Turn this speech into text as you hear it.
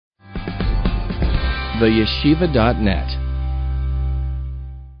theyeshiva.net.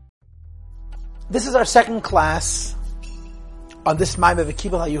 This is our second class on this Maimer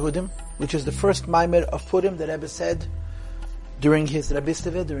וקבל Hayehudim, which is the first Maimer of Purim that Rebbe said during his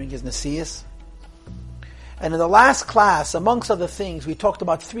Rabbistavit, during his Nesias. And in the last class, amongst other things, we talked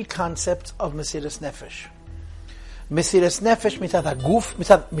about three concepts of Mesiras Nefesh. Mesiras Nefesh mitzad haguf,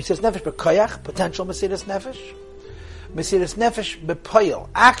 Mesiras Nefesh b'koyach, potential Mesiras Nefesh. Mesiras Nefesh b'poyel,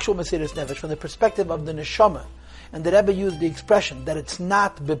 actual Mesiras Nefesh from the perspective of the Neshama. And the Rebbe used the expression that it's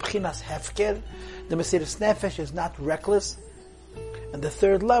not b'bchinas hefker, the Mesiras Nefesh is not reckless. And the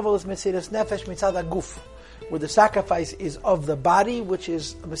third level is Mesiras Nefesh mitzad haguf, where the sacrifice is of the body, which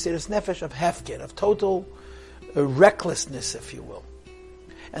is a Mesiras Nefesh of hefker, of total recklessness, if you will.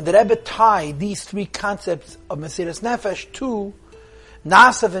 And the Rebbe tied these three concepts of Mesiras Nefesh to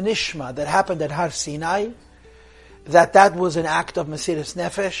Nasa v'Nishma that happened at Har Sinai, that was an act of Mesiras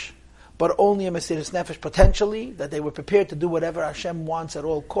Nefesh, but only a Mesiras Nefesh potentially, that they were prepared to do whatever Hashem wants at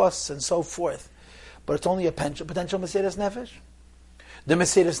all costs and so forth. But it's only a potential Mesiras Nefesh. The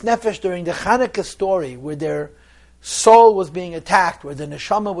Mesiras Nefesh during the Chanukah story, where their soul was being attacked, where the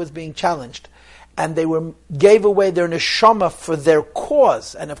Neshama was being challenged, and they gave away their neshama for their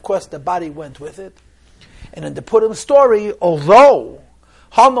cause, and of course the body went with it. And in the Purim story, although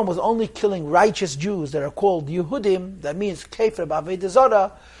Haman was only killing righteous Jews that are called Yehudim, that means Kefer b'Avodah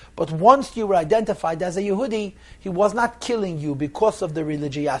Zarah, but once you were identified as a Yehudi, he was not killing you because of the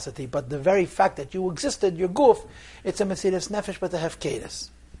religiosity, but the very fact that you existed, your guf, it's a Mesiras Nefesh but a Hefkeres.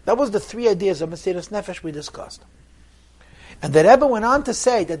 That was the three ideas of Mesiras Nefesh we discussed. And the Rebbe went on to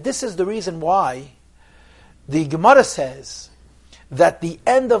say that this is the reason why the Gemara says that the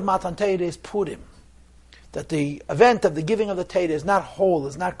end of Matan Torah is Purim. That the event of the giving of the Torah is not whole,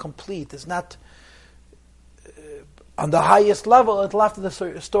 is not complete, is not on the highest level until after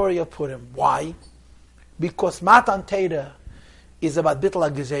the story of Purim. Why? Because Matan Torah is about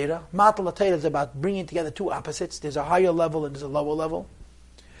Bittul HaGezerah. Matan Torah is about bringing together two opposites. There's a higher level and there's a lower level.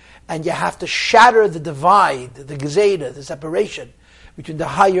 And you have to shatter the divide, the gezerah, the separation between the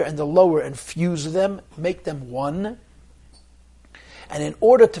higher and the lower, and fuse them, make them one. And in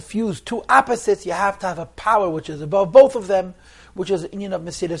order to fuse two opposites, you have to have a power which is above both of them, which is the inyan of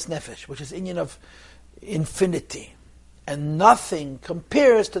Mesiras Nefesh, which is inyan of infinity. And nothing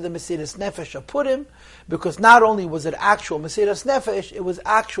compares to the Mesiras Nefesh of Purim, because not only was it actual Mesiras Nefesh, it was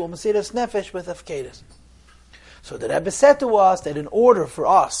actual Mesiras Nefesh with Hefkeres. So the Rebbe said to us that in order for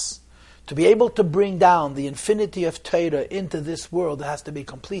us to be able to bring down the infinity of Torah into this world, there has to be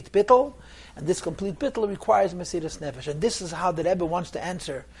complete bittul, and this complete bittul requires Mesiras Nefesh. And this is how the Rebbe wants to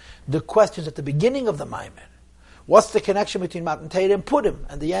answer the questions at the beginning of the Maimer. What's the connection between Matan Torah and Purim?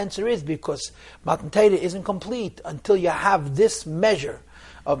 And the answer is because Matan Torah isn't complete until you have this measure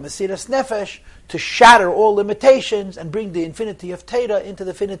of Mesiras Nefesh to shatter all limitations and bring the infinity of Torah into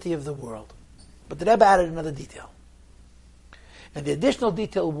the infinity of the world. But the Rebbe added another detail. And the additional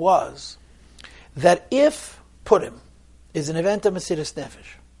detail was that if Purim is an event of Mesiras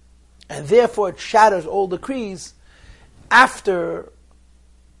Nefesh, and therefore it shatters all decrees, after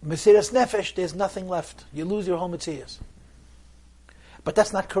Mesiras Nefesh there's nothing left. You lose your whole Metzias. But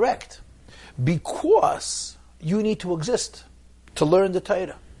that's not correct. Because you need to exist to learn the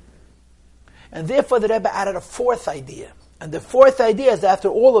Torah. And therefore the Rebbe added a fourth idea. And the fourth idea is that after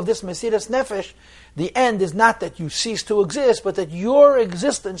all of this Mesiras Nefesh, the end is not that you cease to exist, but that your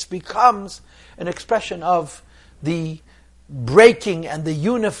existence becomes an expression of the breaking and the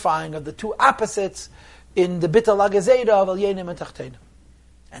unifying of the two opposites in the Bittul HaGezerah of Al Yenim and Tachtenim.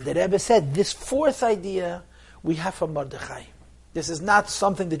 And the Rebbe said, this fourth idea we have from Mordechai. This is not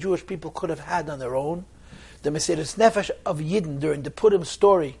something the Jewish people could have had on their own. The Mesiras Nefesh of Yidden during the Purim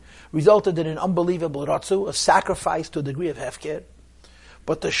story resulted in an unbelievable ratzu, a sacrifice to a degree of hefker.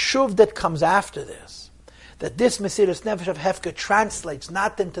 But the shuv that comes after this, that this Mesiras Nefesh of hefker translates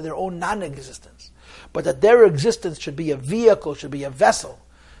not into their own non-existence, but that their existence should be a vehicle, should be a vessel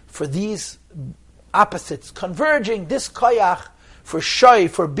for these opposites converging, this koyach for shoy,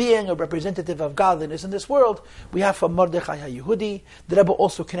 for being a representative of godliness in this world, we have from Mordechai Hayehudi. The Rebbe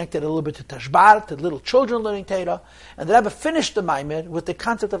also connected a little bit to Tashbar, to little children learning Torah, and the Rebbe finished the Maimer with the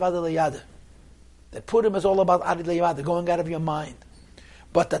concept of Adel Yada. That Purim is all about Adel Yada, going out of your mind.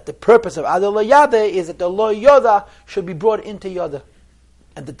 But that the purpose of Adel Yada is that the Lo Yoda should be brought into Yoda.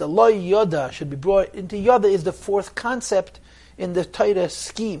 And that the Lo Yoda should be brought into Yoda is the fourth concept in the Torah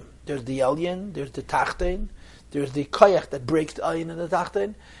scheme. There's the Elyon, there's the Tachtein, there's the koyach that breaks the ayin and the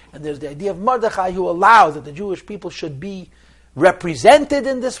tachtein, and there's the idea of Mordechai who allows that the Jewish people should be represented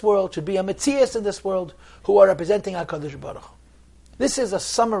in this world, should be a metzias in this world, who are representing HaKadosh Baruch Hu. This is a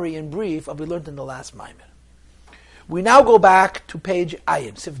summary in brief of what we learned in the last Maimer. We now go back to page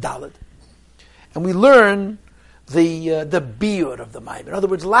Ayin, Sif Daled, and we learn the biur of the Maimer. In other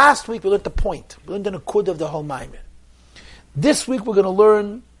words, last week we learned the point. We learned the Nakud of the whole Maimer. This week we're going to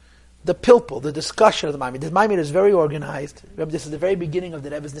learn the pilpul, the discussion of the Maimer. This Maimer is very organized. Remember, this is the very beginning of the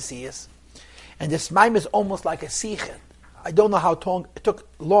Rebbe's Nesiyas. And this Maimer is almost like a sichet. I don't know how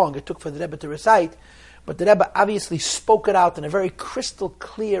long it took for the Rebbe to recite, but the Rebbe obviously spoke it out in a very crystal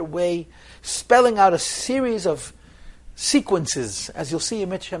clear way, spelling out a series of sequences, as you'll see in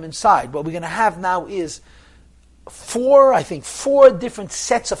Mitzvah inside. What we're going to have now is four different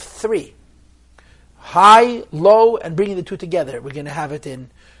sets of three. High, low, and bringing the two together. We're going to have it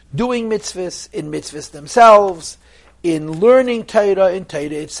in doing mitzvahs, in mitzvahs themselves, in learning Torah, in Torah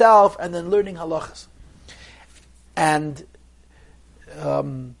itself, and then learning halachas. And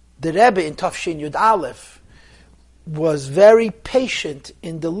the Rebbe in Tafshin Yud Aleph was very patient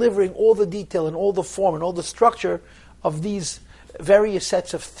in delivering all the detail and all the form and all the structure of these various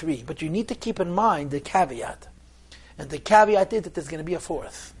sets of three. But you need to keep in mind the caveat. And the caveat is that there's going to be a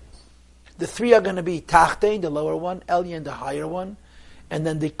fourth. The three are going to be Tachtein, the lower one, Elyon, the higher one, and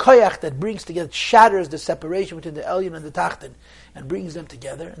then the koyach that brings together, shatters the separation between the Elyon and the Tachtein, and brings them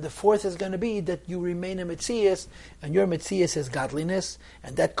together. And the fourth is going to be that you remain a Metzias, and your Metzias is godliness,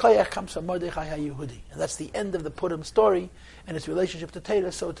 and that koyach comes from Mordechai Hayehudi. And that's the end of the Purim story, and its relationship to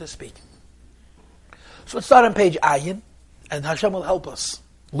Torah, so to speak. So let's start on page Ayin, and Hashem will help us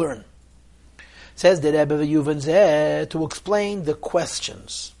learn. It says the Rebbe V'Yuvan Zeh to explain the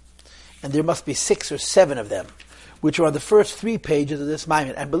questions. And there must be 6 or 7 of them, which are on the first 3 pages of this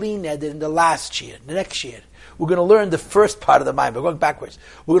Maimer. And Belin that in the last year, the next year, we're going to learn the first part of the Maimer. We're going backwards.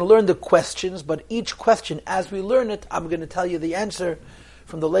 We're going to learn the questions, but each question, as we learn it, I'm going to tell you the answer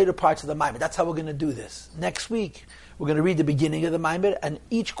from the later parts of the Maimer. That's how we're going to do this. Next week, we're going to read the beginning of the Maimer, and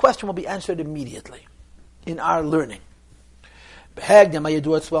each question will be answered immediately in our learning.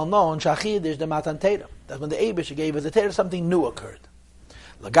 It's well known, that when the Eibush gave us the Torah, something new occurred.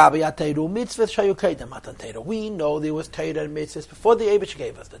 We know there was Torah and mitzvahs before the Eibush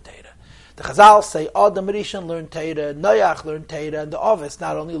gave us the Torah. The Chazal say Adam Rishon learned Torah, Noach learned Torah, and the Ovis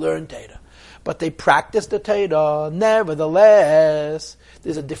not only learned Torah, but they practiced the Torah. Nevertheless,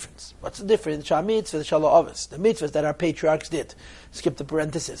 there's a difference. What's the difference? The mitzvahs that our patriarchs did. Skip the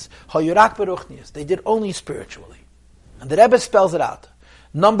parenthesis. They did only spiritually. And the Rebbe spells it out.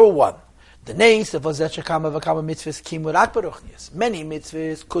 Number 1. The neis of Vazechakama Vakama mitzvahs kimurak baruchnius. Many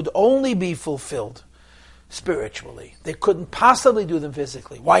mitzvahs could only be fulfilled spiritually. They couldn't possibly do them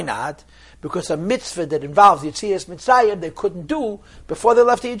physically. Why not? Because a mitzvah that involves Yetzias Mitzrayim they couldn't do before they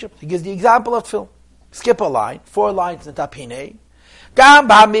left Egypt. He gives the example of Phil. Skip a line, 4 lines in Tapine. Gam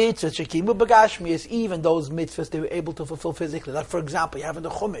b'mitzvahs shekimu b'gashmius. Even those mitzvahs they were able to fulfill physically. Like for example, you have in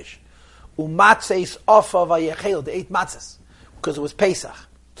the Chumash, umatzeis ofa vayechel, the 8 matzahs, because it was Pesach.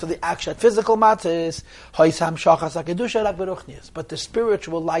 So the actual physical matters, but the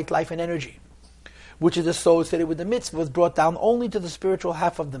spiritual light, life, and energy, which is associated with the mitzvah, was brought down only to the spiritual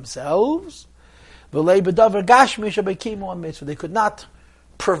half of themselves. They could not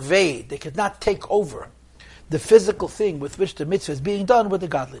pervade, they could not take over the physical thing with which the mitzvah is being done with the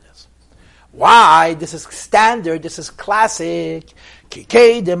godliness. Why? This is standard, this is classic.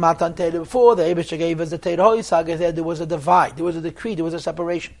 Before the Eibush gave us the Torah, there was a divide, there was a decree, there was a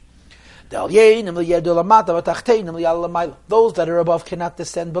separation. Those that are above cannot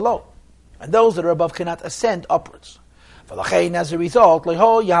descend below, and those that are above cannot ascend upwards. As a result,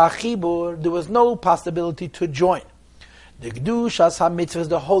 there was no possibility to join. The Kedushas HaMitzvahs,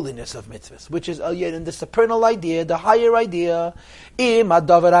 the holiness of mitzvahs, which is in the supernal idea, the higher idea, im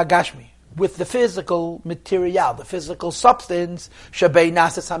hadavar hagashmi, with the physical material, the physical substance, shabei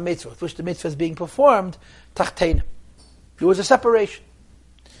nasas ha-mitzvah, which the mitzvah is being performed, tachtein. There was a separation.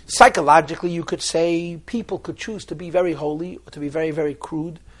 Psychologically, you could say people could choose to be very holy or to be very, very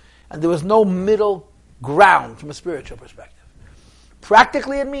crude, and there was no middle ground from a spiritual perspective.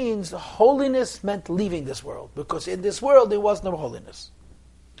 Practically, it means holiness meant leaving this world, because in this world there was no holiness.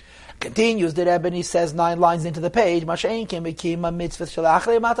 Continues the Rebbe, and he says 9 lines into the page, when the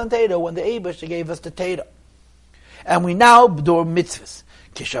Eibush gave us the Torah. And we now do mitzvahs.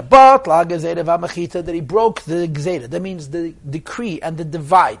 That he broke the gzera. That means the decree and the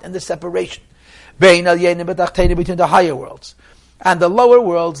divide and the separation between the higher worlds and the lower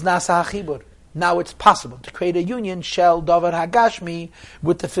worlds. Now it's possible to create a union, shel davar hagashmi,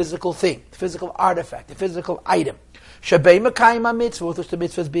 with the physical thing, the physical artifact, the physical item. Shabei Mekayim HaMitzvah, with which the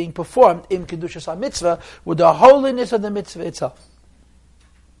mitzvah is being performed, im Kedushas HaMitzvah, with the holiness of the mitzvah itself.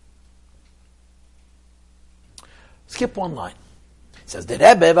 Skip 1 line. Says the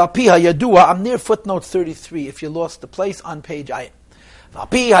Rebbe, Vapiha Yadua, I'm near footnote 33, if you lost the place on page Ayin.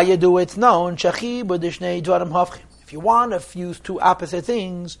 Vapiha Yadua, it's known, Shachi Budishnei Dvarim Havchim. If you want to fuse two opposite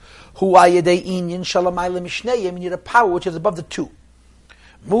things, Hu Ayedei Inyan Shalamayla Mishneyim, you need a power which is above the two.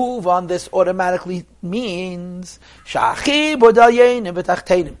 Move on this automatically means if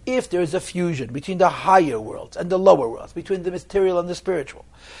there is a fusion between the higher worlds and the lower worlds, between the material and the spiritual.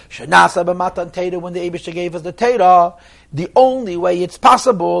 When the Eibishter gave us the Torah, the only way it's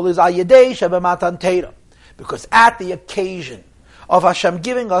possible is because at the occasion of Hashem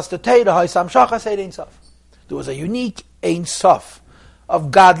giving us the Torah, there was a unique Ein Sof of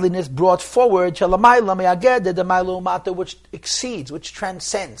godliness brought forward, which exceeds, which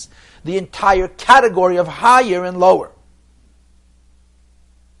transcends the entire category of higher and lower.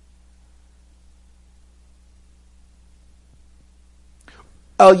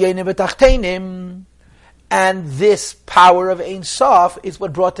 And this power of Ein Sof is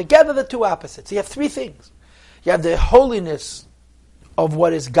what brought together the two opposites. You have three things. You have the holiness of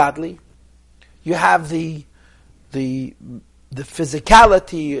what is godly. You have the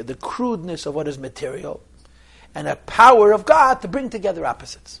physicality, the crudeness of what is material, and a power of God to bring together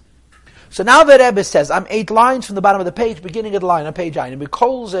opposites. So now the Rebbe says, I'm 8 lines from the bottom of the page, beginning of the line on page 9,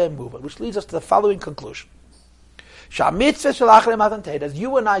 which leads us to the following conclusion. As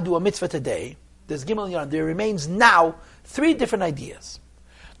you and I do a mitzvah today, there's Gimel Yon, there remains now 3 different ideas.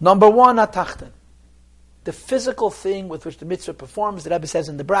 Number 1, atachten. The physical thing with which the mitzvah performs, the Rebbe says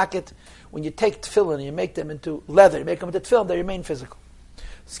in the bracket, when you take tefillin and you make them into leather, you make them into tefillin, they remain physical.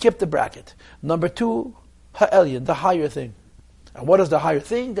 Skip the bracket. Number 2, ha'elyon, the higher thing. And what is the higher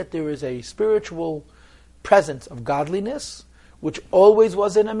thing? That there is a spiritual presence of godliness, which always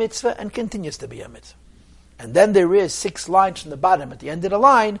was in a mitzvah and continues to be a mitzvah. And then there is 6 lines from the bottom at the end of the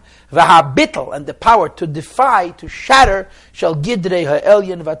line, v'habitl, and the power to defy, to shatter, shall gidrei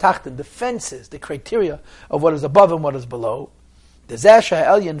ha'elyon v'atachten, the fences, the criteria of what is above and what is below. The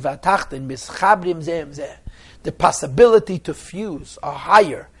possibility to fuse a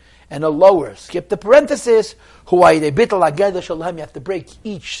higher and a lower. Skip the parenthesis. You have to break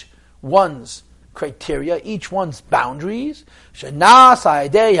each one's criteria, each one's boundaries, which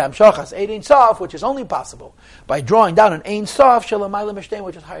is only possible by drawing down an Ein Sof,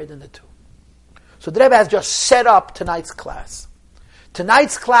 which is higher than the 2. So the Rebbe has just set up tonight's class.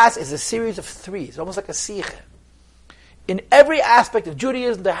 Tonight's class is a series of 3s, almost like a sikha. In every aspect of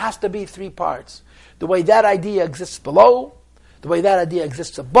Judaism, there has to be 3 parts. The way that idea exists below, the way that idea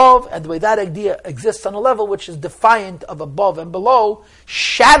exists above, and the way that idea exists on a level which is defiant of above and below,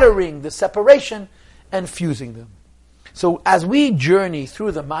 shattering the separation and fusing them. So as we journey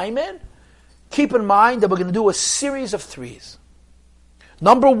through the Maimen, keep in mind that we're going to do a series of 3s.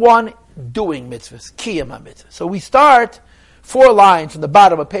 Number 1, doing mitzvahs, kiyam mitzvah. So we start 4 lines from the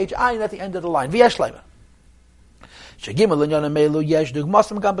bottom of page Ayin at the end of the line.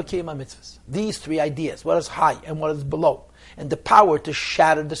 These 3 ideas, what is high and what is below, and the power to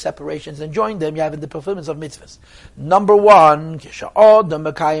shatter the separations and join them, you have in the fulfillments of mitzvahs. Number 1,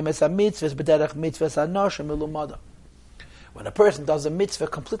 when a person does a mitzvah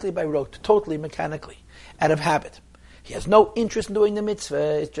completely by rote, totally mechanically, out of habit, he has no interest in doing the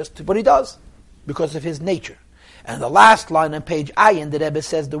mitzvah, it's just what he does, because of his nature. And the last line on page Ayin, the Rebbe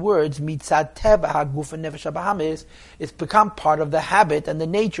says the words, Mitzad teva haguf nefesh habahamis, it's become part of the habit and the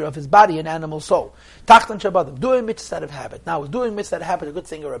nature of his body and animal soul. Tachtan shabadim, doing mitzvah out of habit. Now, is doing mitzvah out of habit a good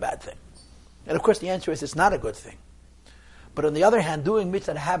thing or a bad thing? And of course the answer is it's not a good thing. But on the other hand, doing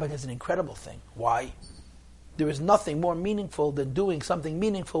mitzvah out of habit is an incredible thing. Why? There is nothing more meaningful than doing something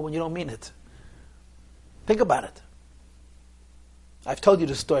meaningful when you don't mean it. Think about it. I've told you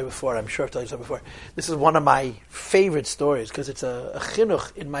this story before, I'm sure I've told you this before. This is one of my favorite stories because it's a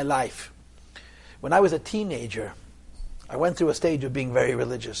chinuch in my life. When I was a teenager, I went through a stage of being very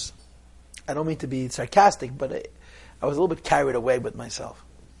religious. I don't mean to be sarcastic, but I was a little bit carried away with myself.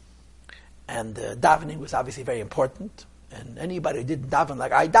 And davening was obviously very important. And anybody who didn't daven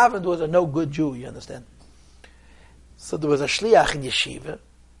like I davened was a no-good Jew, you understand? So there was a shliach in yeshiva,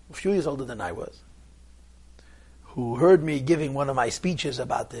 a few years older than I was, who heard me giving one of my speeches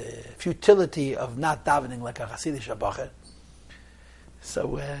about the futility of not davening like a Hasidic Bacher.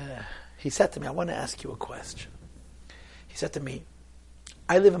 So he said to me, I want to ask you a question. He said to me,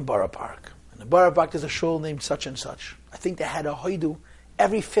 I live in Borough Park. And in Borough Park there's a shul named such and such. I think they had a hoidu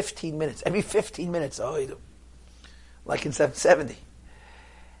every 15 minutes. Every 15 minutes a hoidu. Like in 770.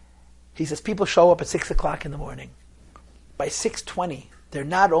 He says, people show up at 6 o'clock in the morning. By 6:20, they're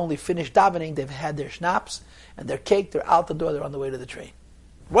not only finished davening, they've had their schnapps and their cake, they're out the door, they're on the way to the train.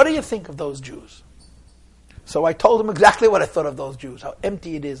 What do you think of those Jews So I told him exactly what I thought of those Jews, how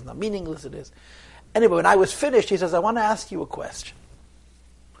empty it is and how meaningless it is. Anyway, when I was finished, he says, I want to ask you a question.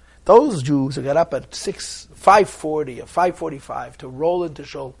 Those Jews who got up at 5:40 or 5:45 to roll into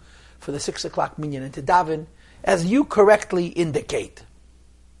Shul for the 6 o'clock minyan and to daven, as you correctly indicate,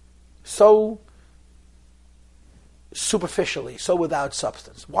 so superficially, so without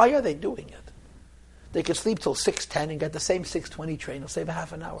substance, why are they doing it? They could sleep till 6:10 and get the same 6:20 train. They'll save a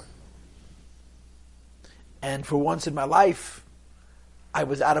half an hour. And for once in my life, I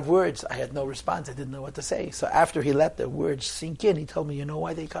was out of words. I had no response. I didn't know what to say. So after he let the words sink in, he told me, you know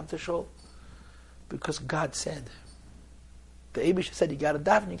why they come to Shul? Because God said. The Eibush said, you got to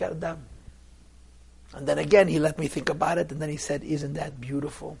daven, you got to daven. And then again, he let me think about it, and then he said, isn't that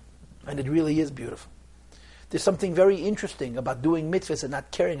beautiful? And it really is beautiful. There's something very interesting about doing mitzvahs and not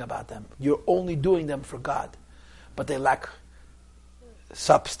caring about them. You're only doing them for God, but they lack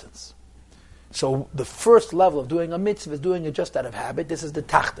substance. So the first level of doing a mitzvah is doing it just out of habit. This is the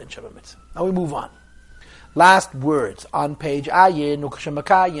tachton of a mitzvah. Now we move on. Last words on page Ayin,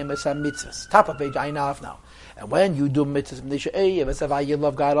 Nukashamakayim, Esam mitzvahs. Top of page Ayin Aleph now. And when you do mitzvahs, you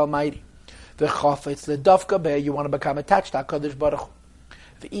love God Almighty. The chafetz ledavka be, you want to become attached to HaKadosh Baruch Hu.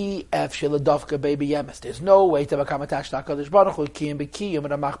 V'ef sheledavka be b'yemes. There's no way to become attached to HaKadosh Baruch Hu. Kiyim b'kiyim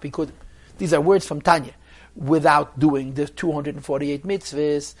ramach b'kudim. These are words from Tanya. Without doing the 248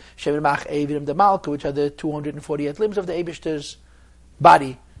 mitzvahs, Shemimach Evidim de Malka, which are the 248 limbs of the Eibishter's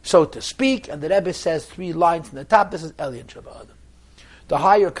body, so to speak. And the Rebbe says 3 lines in the top. This is Elyon Shabbat. The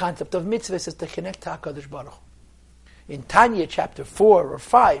higher concept of mitzvahs is to connect to HaKadosh Baruch Hu. In Tanya, chapter 4 or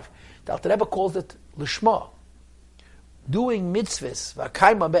 5, the Alter Rebbe calls it Lishma. Doing mitzvahs,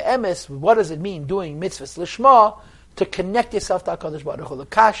 v'akaima be'emes, what does it mean, doing mitzvahs? Lishma, to connect yourself to HaKadosh Baruch Hu.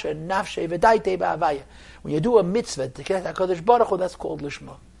 L'kasha, nafshei, v'daitei, ba'avaya. When you do a mitzvah to connect to HaKadosh Baruch Hu, that's called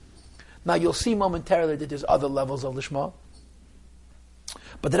Lishma. Now you'll see momentarily that there's other levels of Lishma.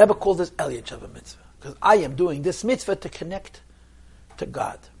 But the Rebbe calls this Elyon Shabbat mitzvah. Because I am doing this mitzvah to connect to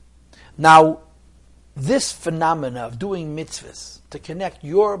God. Now, this phenomena of doing mitzvahs to connect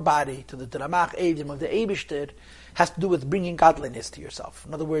your body to the Ramach Eidim of the Eibishter has to do with bringing godliness to yourself.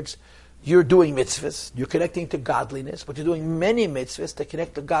 In other words, you're doing mitzvahs, you're connecting to godliness, but you're doing many mitzvahs to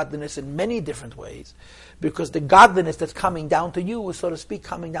connect to godliness in many different ways, because the godliness that's coming down to you is, so to speak,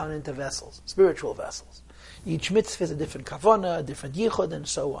 coming down into vessels, spiritual vessels. Each mitzvah is a different kavanah, a different yichud, and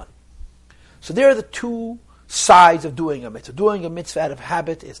so on. So there are the 2 sides of doing a mitzvah. Doing a mitzvah out of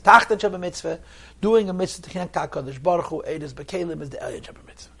habit is tachton sheba mitzvah. Doing a mitzvah to connect to HaKadosh Baruch Hu, Eidos B'Kelim, is the Elyon sheba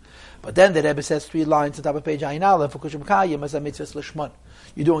mitzvah. But then the Rebbe says 3 lines on top of page Ayin Aleph, as a mitzvah lishman.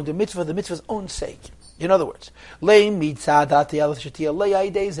 You're doing the mitzvah for the mitzvah's own sake. In other words, you're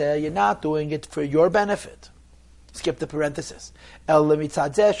not doing it for your benefit. Skip the parenthesis. You're doing the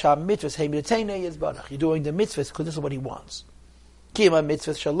mitzvahs because this is what he wants. At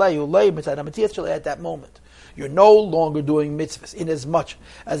that moment, you're no longer doing mitzvahs in as much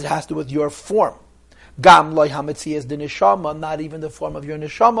as it has to do with your form. Gam loy hametzias the neshama, not even the form of your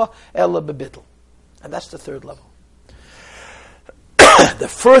neshama, ella bebitl. And that's the 3rd level. The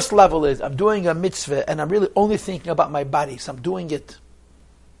first level is, I'm doing a mitzvah and I'm really only thinking about my body, so I'm doing it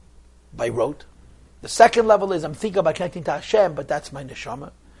by rote. The second level is, I'm thinking about connecting to Hashem, but that's my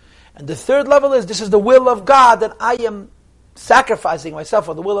neshama. And the 3rd level is, this is the will of God, that I am sacrificing myself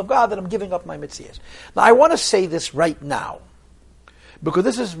for the will of God, that I'm giving up my mitzvahs. Now I want to say this right now, because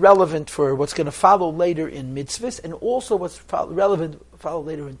this is relevant for what's going to follow later in mitzvahs, and also what's relevant follow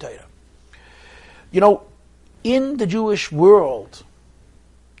later in Torah. You know, in the Jewish world,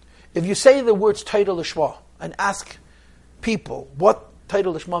 if you say the words Torah Lishma and ask people what Torah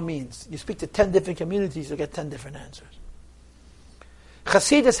Lishma means, you speak to 10 different communities, you'll get 10 different answers.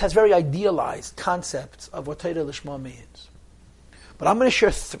 Chassidus has very idealized concepts of what Torah Lishma means. But I'm going to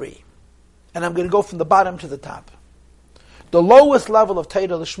share 3. And I'm going to go from the bottom to the top. The lowest level of Torah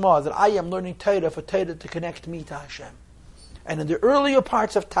Lishma is that I am learning Torah for Torah to connect me to Hashem. And in the earlier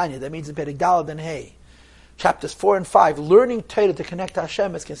parts of Tanya, that means in Perek Daled and Hey, chapters 4 and 5, learning Torah to connect to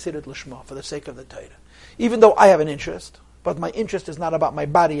Hashem is considered Lishma, for the sake of the Torah. Even though I have an interest, but my interest is not about my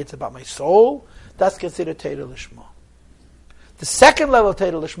body, it's about my soul, that's considered Torah Lishma. The second level of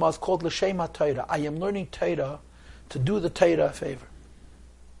Torah Lishma is called L'Shem HaTorah. I am learning Torah to do the Torah a favor.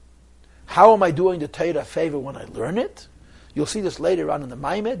 How am I doing the Torah a favor when I learn it? You'll see this later on in the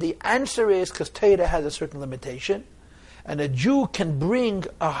Maimed. The answer is because Torah has a certain limitation, and a Jew can bring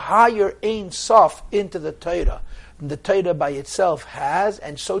a higher Ein Sof into the Torah than the Torah by itself has,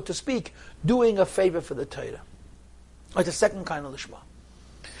 and so to speak, doing a favor for the Torah. It's the second kind of Lishma.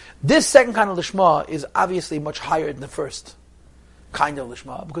 This second kind of Lishma is obviously much higher than the first kind of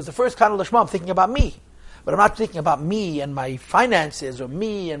Lishma, because the first kind of Lishma, I'm thinking about me. But I'm not thinking about me and my finances, or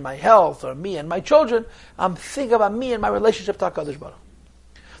me and my health, or me and my children. I'm thinking about me and my relationship to HaKadosh Baruch Hu.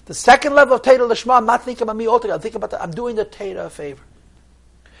 The second level of Teda Lishma, I'm not thinking about me altogether. I'm thinking about I'm doing the Teda a favor.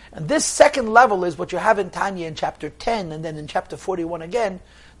 And this second level is what you have in Tanya in chapter 10, and then in chapter 41 again,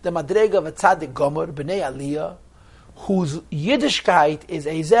 the Madrega of a Tzadik Gomer, B'nei Aliyah, whose Yiddishkeit is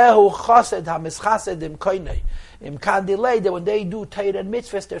Eizehu Chased HaMischased Im Koinei. Im Kandilei, that when they do Torah and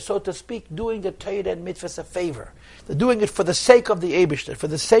mitzvahs, they're, so to speak, doing the Torah and mitzvahs a favor. They're doing it for the sake of the Eibishter, for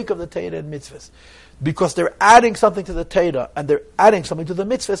the sake of the Torah and mitzvahs. Because they're adding something to the Torah, and they're adding something to the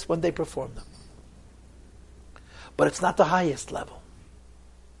mitzvahs when they perform them. But it's not the highest level.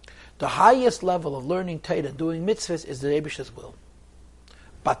 The highest level of learning Torah and doing mitzvahs is the Eibishter's will.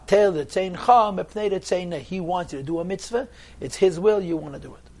 He wants you to do a mitzvah, it's his will, you want to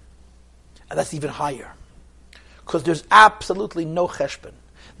do it. And that's even higher. Because there's absolutely no cheshbon.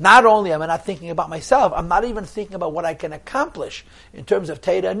 Not only am I not thinking about myself, I'm not even thinking about what I can accomplish in terms of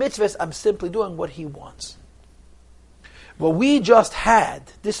Torah and mitzvahs, I'm simply doing what he wants. What we just had,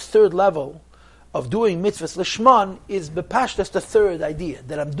 this third level of doing mitzvahs lishman, is bepashtas, the third idea,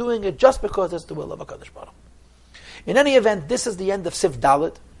 that I'm doing it just because it's the will of HaKadosh Baruch Hu. In any event, this is the end of Sif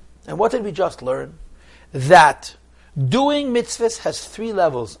Dalet. And what did we just learn? That doing mitzvahs has three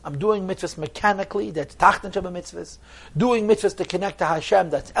levels. I'm doing mitzvahs mechanically, that's Tachtan Shabbat mitzvahs. Doing mitzvahs to connect to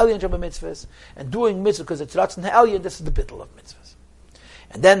Hashem, that's Elyon Shabbat mitzvahs. And doing mitzvahs because it's Ratzon HaElyon, this is the bittul of mitzvahs.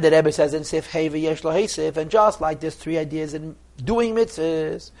 And then the Rebbe says in Sif Hey V'yesh Lo Hey Sif, and just like there's three ideas in doing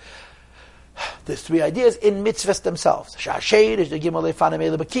mitzvahs, there's three ideas in mitzvahs themselves. Sha'ashed is the gimel lefanim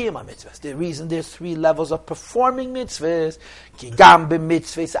ele b'kiyum mitzvahs. The reason there's three levels of performing mitzvahs, ki gam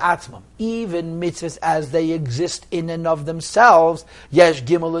b'mitzvahs atzmam, even mitzvahs as they exist in and of themselves. Yesh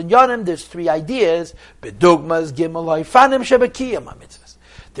gimel unyanim. There's three ideas. B'dugmas gimel lefanim sheb'kiyum mitzvahs.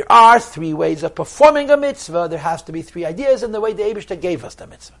 There are three ways of performing a mitzvah. There has to be three ideas in the way the Eibishter gave us the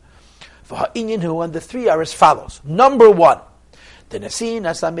mitzvah. V'ha'inyan and the three are as follows. Number one. The reason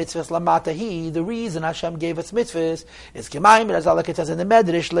Hashem gave us mitzvahs is as Allah says in the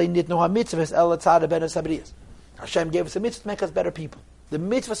Medrash, Hashem gave us a mitzvah to make us better people. The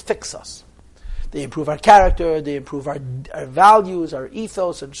mitzvahs fix us. They improve our character, they improve our values, our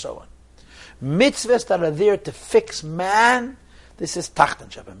ethos, and so on. Mitzvahs that are there to fix man, this is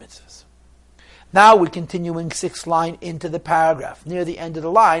Tachtan Shabbat mitzvahs. Now we're continuing 6th line into the paragraph. Near the end of the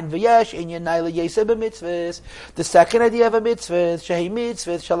line, V'yesh inyan naila yeseh b'mitzvahs. The second idea of a mitzvah, shehi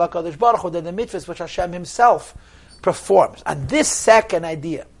mitzvahs, shalak HaKadosh Baruch Hu, that the mitzvahs which Hashem Himself performs. And this second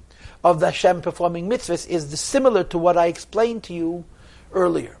idea of the Hashem performing mitzvahs is similar to what I explained to you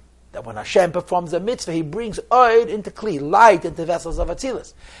earlier. That when Hashem performs a mitzvah, He brings oil into kli, light into vessels of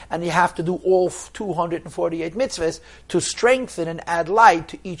Atzilus. And you have to do all 248 mitzvahs to strengthen and add light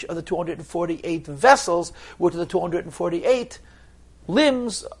to each of the 248 vessels, which are the 248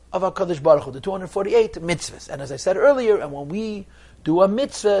 limbs of HaKadosh Baruch Hu, the 248 mitzvahs. And as I said earlier, and when we do a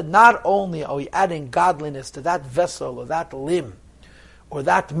mitzvah, not only are we adding godliness to that vessel or that limb or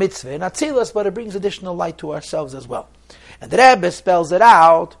that mitzvah in Atzilus, but it brings additional light to ourselves as well. And the Rebbe spells it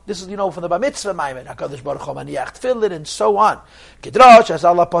out. This is, from the Bar Mitzvah Maimed, HaKadosh Baruch Hu maniach tefillin, and so on. Kedrosh, as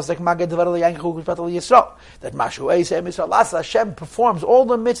Allah posek magad dvar l'yanchu k'patal Yisrael, that mashu eisem Yisrael, Hashem performs all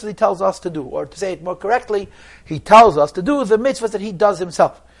the mitzvahs He tells us to do, or to say it more correctly, He tells us to do the mitzvahs that He does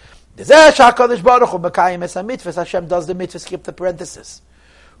Himself. HaKadosh Baruch Hu mekayim es ha-mitzvahs, Hashem does the mitzvahs, skip the parenthesis.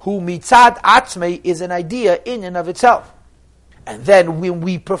 Who mitzad atzmei is an idea in and of itself. And then when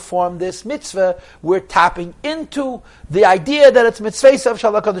we perform this mitzvah, we're tapping into the idea that it's mitzvahs of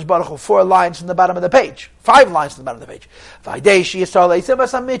Shalak HaKadosh Baruch Hu, 4 lines from the bottom of the page, 5 lines from the bottom of the page. V'aydeshi Yisrael eisem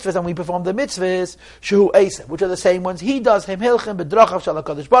asam mitzvahs, and we perform the mitzvahs, shehu eisem, which are the same ones He does, him hilchim b'drachav Shalak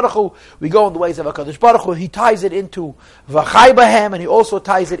HaKadosh Baruch Hu. We go in the ways of HaKadosh Baruch Hu. He ties it into v'chai b'hem, and He also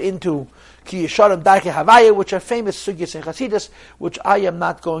ties it into Ki Yisharim Darkei Havaya, which are famous sugyas in Chassidus, which I am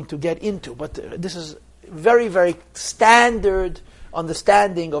not going to get into. But this is very, very standard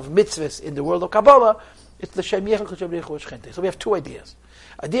understanding of mitzvahs in the world of Kabbalah. It's the Shem Yechel K'Shem Richu Shchente. So we have 2 ideas.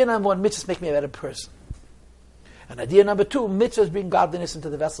 Idea number 1, mitzvahs make me a better person. And idea number 2, mitzvahs bring godliness into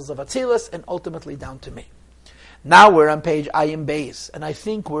the vessels of Atzilus and ultimately down to me. Now we're on page Ayim Beis, and I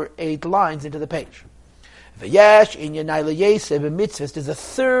think we're 8 lines into the page. V'yesh inyan naila yeseh b'mitzvahs. There's a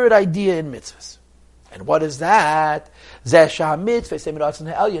third idea in mitzvahs. And what is that? That a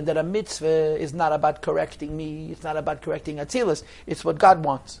mitzvah is not about correcting me, it's not about correcting Atzilus, it's what God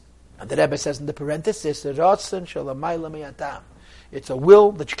wants. And the Rebbe says in the parenthesis, it's a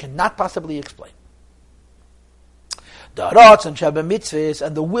will that you cannot possibly explain. The ratzon sheba mitzvahs,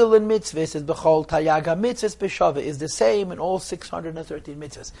 and the will in mitzvahs is b'chol tayag ha-mitzvahs b'shava, is the same in all 613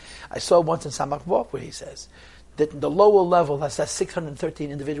 mitzvahs. I saw once in Samach Vov where he says that the lower level has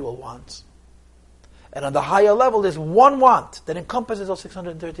 613 individual wants. And on the higher level there's one want that encompasses all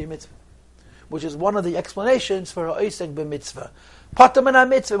 613 mitzvahs, which is one of the explanations for ha'osek b'mitzvah. Patam and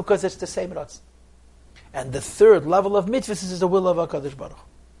ha-mitzvah, because it's the same ratzon. And the third level of mitzvahs is the will of HaKadosh Baruch Hu.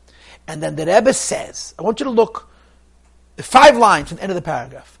 And then the Rebbe says, I want you to look 5 lines from the end of the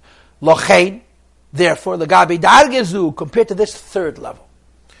paragraph. Lochein, therefore, legabi dargezu, compared to this third level,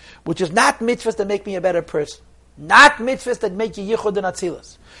 which is not mitzvahs that make me a better person, not mitzvahs that make you yichud and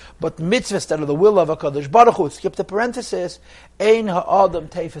atzilus, but mitzvahs that are the will of HaKadosh Baruch Hu. Skip the parenthesis. Ein ha'adam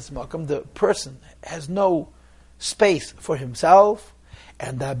teifes makam. The person has no space for himself.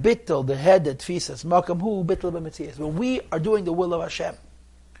 And the bittul, the head that tfisas makam hu bittul b'metzias. When we are doing the will of Hashem,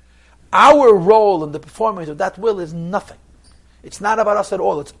 our role in the performance of that will is nothing. It's not about us at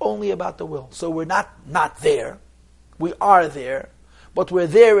all. It's only about the will. So we're not there. We are there, but we're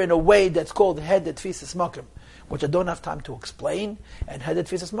there in a way that's called head that tfisas makam, which I don't have time to explain. And head that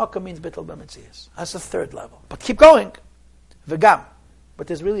tfisas makam means bittul b'metzias. That's the third level. But keep going, v'gam. But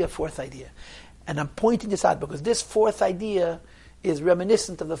there's really a fourth idea, and I'm pointing this out because this fourth idea is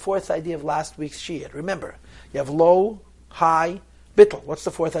reminiscent of the fourth idea of last week's shiur. Remember, you have low, high, bittul. What's the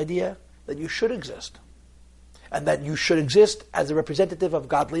fourth idea? That you should exist. And that you should exist as a representative of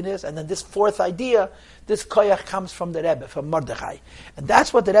godliness. And then this fourth idea, this koyach comes from the Rebbe, from Mordechai. And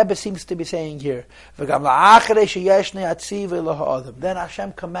that's what the Rebbe seems to be saying here. Then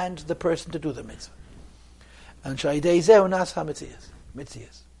Hashem commands the person to do the mitzvah. And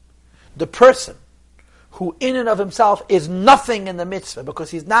the person who in and of himself is nothing in the mitzvah,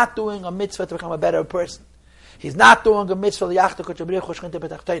 because he's not doing a mitzvah to become a better person. He's not doing a mitzvah,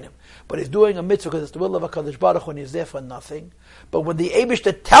 but he's doing a mitzvah because it's the will of HaKadosh Baruch Hu and he's there for nothing. But when the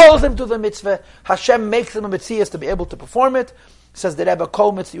Eibishter tells him to the mitzvah, Hashem makes him a mitzvah to be able to perform it. Says the Rebbe,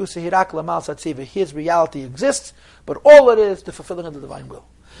 Kol mitzvah hirak lamal satziva. His reality exists, but all it is the fulfilling of the divine will.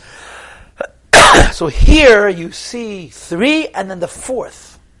 So here you see 3 and then the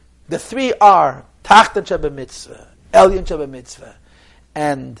fourth. The 3 are Tachtan Sheba Mitzvah, Elyon Sheba Mitzvah,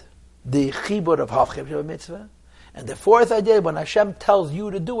 and the Chibur of Havchem Sheba Mitzvah. And the fourth idea, when Hashem tells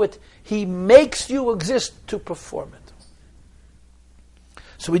you to do it, He makes you exist to perform it.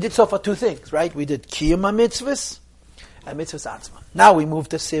 So we did so far 2 things, right? We did Kiyum HaMitzvahs and Mitzvahs Atzma. Now we move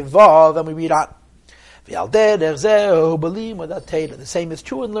to Sivav and we read on. The same is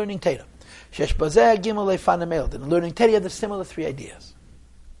true in learning Teda. Shesh Bazeh Gimel Lefanim Eld. In learning Teda, you have the similar 3 ideas.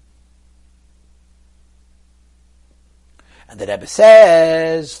 And the Rebbe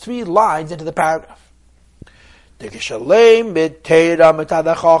says 3 lines into the paragraph. When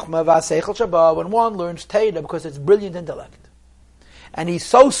one learns Teda because it's brilliant intellect, and he's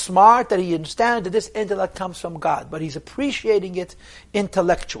so smart that he understands that this intellect comes from God, but he's appreciating it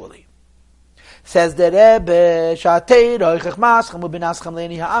intellectually. Says the Rebbe, the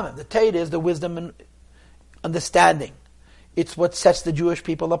Teda is the wisdom and understanding. It's what sets the Jewish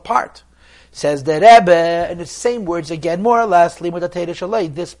people apart. Says the Rebbe, in the same words again, more or less,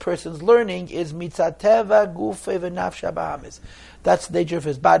 this person's learning is mitzateva gufe v'nafsha b'hamis. That's the nature of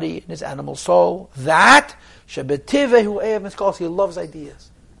his body and his animal soul. That shebetivehu ev miskos, he loves ideas.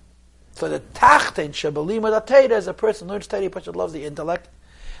 So the tachten shebelimud Teda is a person learns Teda, a person loves the intellect.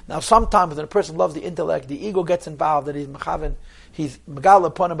 Now sometimes when a person loves the intellect, the ego gets involved, that he's mechaven, he's megal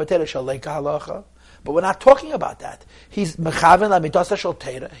upon a Teda shalei kahalacha. But we're not talking about that. He's mechaven la mitasa shel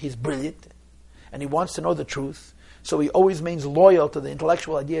Teda, he's brilliant, and he wants to know the truth, so he always remains loyal to the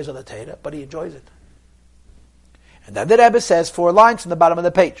intellectual ideas of the Teda, but he enjoys it. And then the Rebbe says 4 lines from the bottom of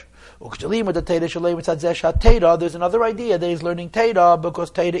the page. There's another idea that he's learning Teda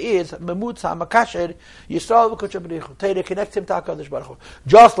because Teda is memutza makasher Yisrael v'kodesh Baruch Hu. Teda connects him to HaKadosh Baruch Hu.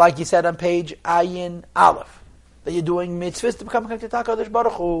 Just like he said on page Ayin Aleph, that you're doing mitzvahs to become connected to HaKadosh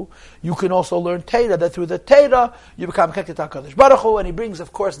Baruch Hu. You can also learn Teda, that through the Teda you become connected to HaKadosh Baruch Hu. And he brings,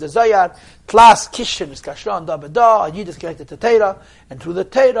 of course, the Zayar, Tlas, Kishin, Kashran, Da B'da, Yid is connected to Teda, and through the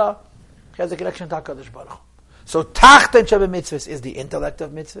Teda he has a connection to HaKadosh Baruch Hu. So Tachten Sheba Mitzvahs is the intellect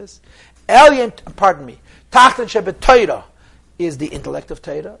of mitzvahs. Tachten Sheba Torah is the intellect of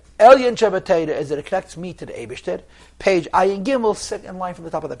Teda. Elyon Sheba Teda is that it connects me to the Eibishter. Page Ayin Gimel, 2nd line from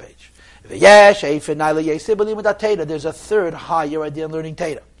the top of the page. There's a third higher idea in learning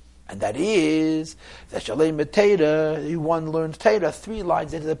Teda, and that is that Shalem Teda, one learns Teda 3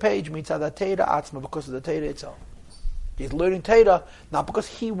 lines into the page, means that Teda Atzma, because of the Teda itself. He's learning Teda not because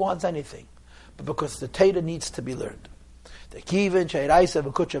he wants anything, but because the Teda needs to be learned. Since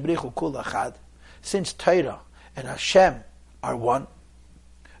Teda and Hashem are one.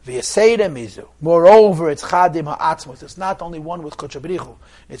 Moreover, it's chadim ha'atzmos. It's not only one with Kodesh Baruch Hu,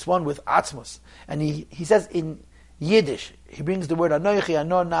 it's one with atzmos. And he says in Yiddish, he brings the word anoichi,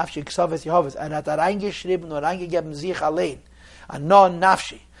 anon nafshi, ksaves Yehovas, and at areingeschrieben, nur reingegeben sich allein, anon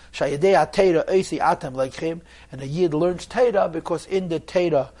nafshi, shayidei ha-teira oisi atem leichem, and a Yid learns Teira because in the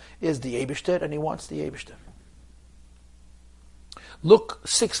Teira is the Eibishter, and he wants the Eibishter. Look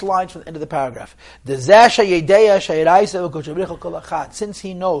 6 lines from the end of the paragraph. Since he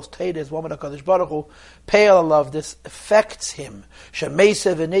knows Teira is one with HaKadosh Baruch Hu, pale love, this affects him. He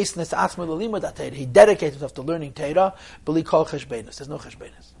dedicates himself to learning Teira. There's no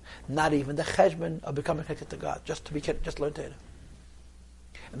cheshbenis. Not even the cheshben of becoming connected to God. Just learn Teira.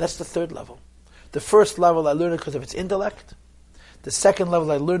 And that's the 3rd level. The first level, I learn it because of its intellect. The second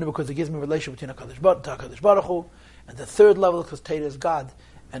level, I learn it because it gives me a relation between HaKadosh Baruch Hu. And the 3rd level, because Teira is God,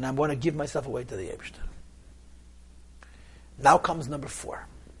 and I want to give myself away to the Eibishter. Now comes number 4.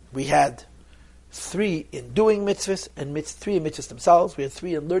 We had 3 in doing mitzvahs, and 3 in mitzvahs themselves. We had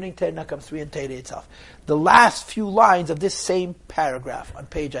 3 in learning Teira, now comes 3 in Teira itself. The last few lines of this same paragraph on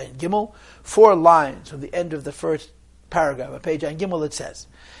page Ayin Gimel, 4 lines from the end of the first paragraph on page Ayin Gimel, it says,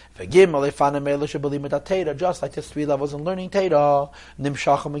 just like there's 3 levels in learning Teira,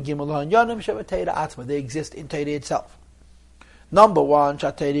 they exist in Teira itself. Number 1,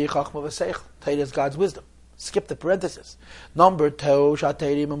 Teira is God's wisdom. Skip the parenthesis. Number 2,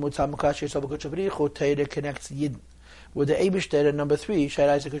 Teira connects Yid with the Eibishter. And number 3,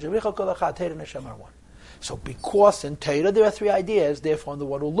 Teira and Hashem are one. So because in Teira there are 3 ideas, therefore the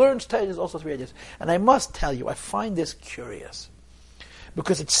one who learns Teira is also 3 ideas. And I must tell you, I find this curious.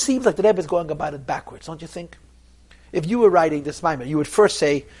 Because it seems like the Rebbe is going about it backwards, don't you think? If you were writing this Maimon, you would first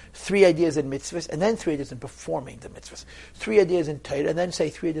say 3 ideas in mitzvahs, and then 3 ideas in performing the mitzvahs. 3 ideas in Teira, and then say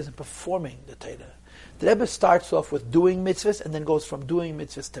 3 ideas in performing the Teira. The Rebbe starts off with doing mitzvahs, and then goes from doing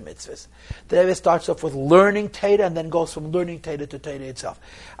mitzvahs to mitzvahs. The Rebbe starts off with learning Teira, and then goes from learning Teira to Teira itself.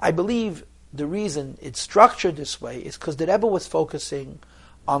 I believe the reason it's structured this way is because the Rebbe was focusing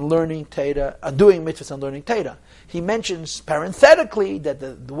on learning Teira, on doing mitzvahs and learning Teira. He mentions parenthetically that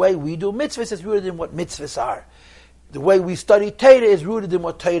the way we do mitzvahs is rooted in what mitzvahs are. The way we study Teira is rooted in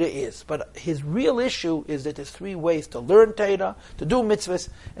what Teira is. But his real issue is that there's 3 ways to learn Teira, to do mitzvahs,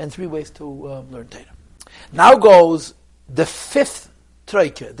 and 3 ways to learn Teira. Now goes the 5th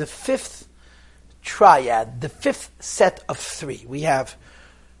troika, the 5th triad, the 5th set of 3. We have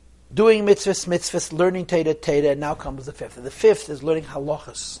doing mitzvahs, learning Teira, and now comes the 5th. And the 5th is learning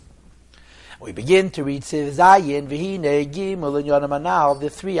halachas. We begin to read Siv Zayin, V'hine, Gimel, and Yonam Anal, the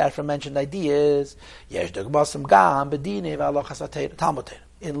 3 aforementioned ideas. Yesh Dugmasam Gam, Bedine, V'halachas Talmud Teira.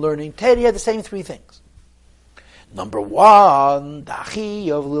 In learning Teira, you have the same 3 things. Number 1, the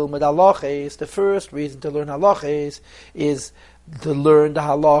Achi of Lilmud Halachas. The first reason to learn halachas is to learn the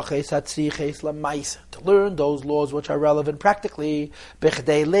halachas hatzriches lamaisa, to learn those laws which are relevant practically,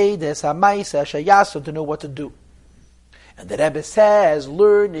 bechdei leides hamaisa shayasu, to know what to do. And the Rebbe says,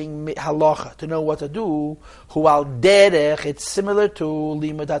 learning halacha, to know what to do, hu al derech, it's similar to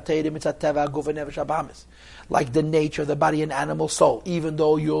limud hateirim mitzat teva gufa nefesh habahamis, like the nature of the body and animal soul. Even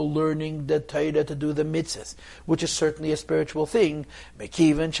though you're learning the Teira to do the mitzvahs, which is certainly a spiritual thing,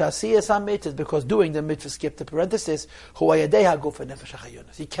 mekivan shasiyas ha-mitzvahs, because doing the mitzvahs, skip the parenthesis, hu ayadeha gufa nefesh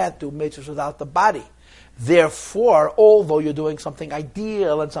hachayonos. You can't do mitzvahs without the body. Therefore, although you're doing something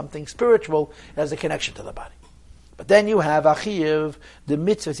ideal and something spiritual, it has a connection to the body. But then you have achiv, the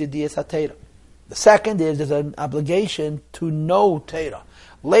mitzvahs yediyas ha-Teira. The second is there's an obligation to know Teira.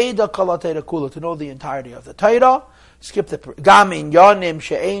 Leida kala Teira kula, to know the entirety of the Teira. Skip the gam in yonim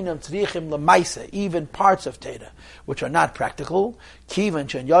she'einam tzrichim lemaisa, even parts of Teira which are not practical. Kivan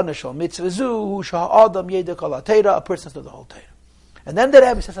she'en yonashal mitzvah zu sha'adam yeda kala Teira, a person has to know the whole Teira. And then the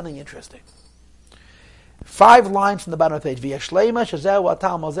Rebbe says something interesting. 5 lines from the bottom of the page. V'yashleima shezeh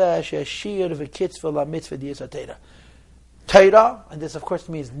wa'atal mazeh she'ashir v'kitzvah la mitzvah diyas ha-Teira. Teira, and this of course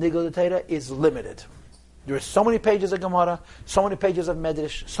means nigel the Teira, is limited. There are so many pages of Gemara, so many pages of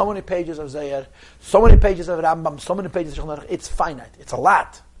Medrash, so many pages of Zayar, so many pages of Rambam, so many pages of Shulchan Aruch. It's finite. It's a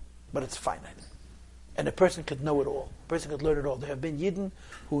lot, but it's finite. And a person could know it all. A person could learn it all. There have been Yidden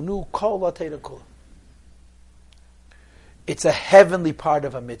who knew Kol Teira Kula. It's a heavenly part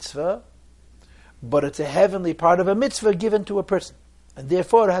of a mitzvah, but it's a heavenly part of a mitzvah given to a person. And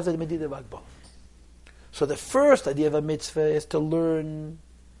therefore it has a Medida Vagbal. So the first idea of a mitzvah is to learn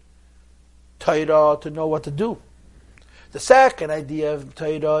Teira, to know what to do. The second idea of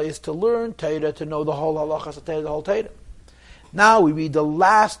Teira is to learn Teira, to know the whole halachas of Teira, the whole Teira. Now we read the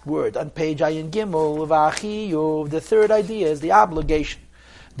last word on page Ayin Gimel, V'achiyuv. The third idea is the obligation.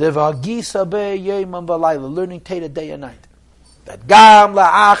 Devagisa be'yemam v'layla, learning Torah day and night. That gam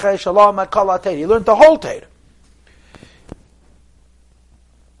la'achar shalom akol Torah. He learned the whole Torah.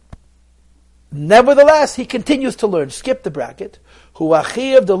 Nevertheless, he continues to learn. Skip the bracket. Hu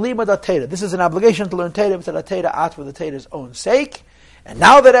achiv the limud Torah. This is an obligation to learn Torah for the Torah's own sake. And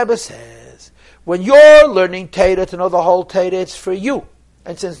now the Rebbe says, when you're learning Torah to know the whole Torah, it's for you.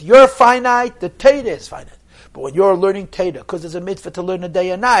 And since you're finite, the Torah is finite. But when you're learning Torah, because there's a mitzvah to learn a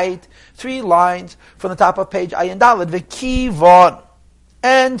day and night, 3 lines from the top of page Ayin Daled, v'kivon,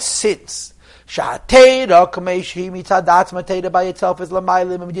 and since Sha'atera kameshi mitzad atzma Torah by itself is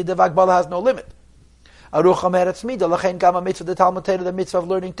lamaylim and vakbala has no limit. Arucham eretz mida lachen gama mitzvah the Talmud Torah, the mitzvah of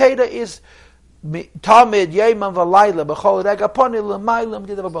learning Torah is tamid yemam v'layla b'chol rega poni lamaylim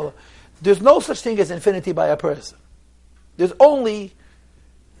vakbala. There's no such thing as infinity by a person. There's only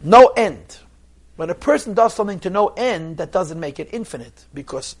no end. When a person does something to no end, that doesn't make it infinite,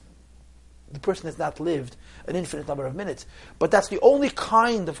 because the person has not lived an infinite number of minutes. But that's the only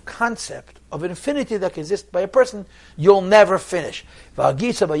kind of concept of infinity that can exist by a person. You'll never finish.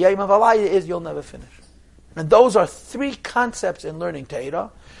 V'agisa b'yayim v'alayla is you'll never finish. And those are 3 concepts in learning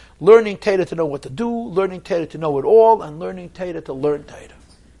Torah. Learning Torah to know what to do, learning Torah to know it all, and learning Torah to learn Torah.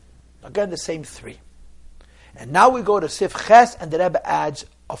 Again, the same 3. And now we go to Sif Ches, and the Rebbe adds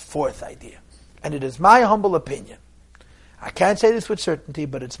a 4th idea. And it is my humble opinion, I can't say this with certainty,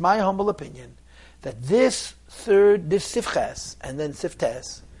 but it's my humble opinion, that this Sif Ches, and then Sif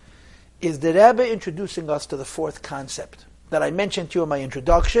Tes, is the Rebbe introducing us to the 4th concept that I mentioned to you in my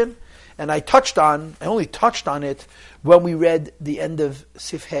introduction, and I only touched on it when we read the end of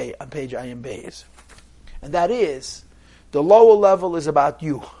Sif Hey on page Ayin Beis. And that is, the lower level is about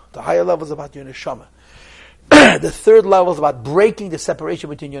you, the higher level is about your neshama. The 3rd level is about breaking the separation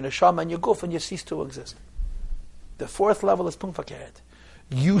between your neshama and your guf, and you cease to exist. The 4th level is pumfakeret.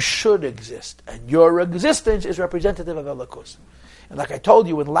 You should exist, and your existence is representative of Elokus. And like I told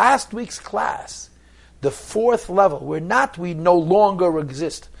you in last week's class, the 4th level, we no longer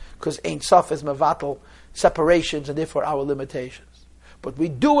exist, because Ein Sof is mevatel separations and therefore our limitations. But we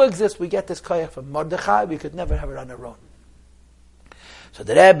do exist, we get this koyach from Mordechai, we could never have it on our own. So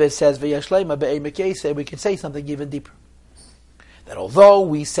the Rebbe says, we can say something even deeper. That although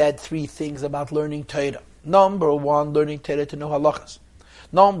we said 3 things about learning Torah, number 1, learning Torah to know halachas.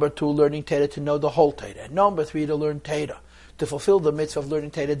 Number 2, learning Torah to know the whole Torah. And number 3, to learn Torah, to fulfill the mitzvah of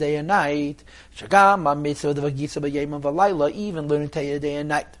learning Torah day and night. Shagam mitzvah v'gisa b'yemam v'layla, even learning Torah day and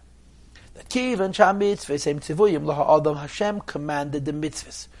night. That kivan sham mitzvah same tzivuyim laha'adam Hashem commanded the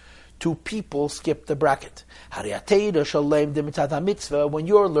mitzvahs. 2 people skip the bracket. When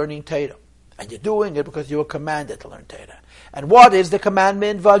you're learning Torah, and you're doing it because you were commanded to learn Torah. And what is the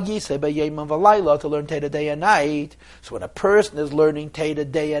commandment? To learn Torah day and night. So when a person is learning Torah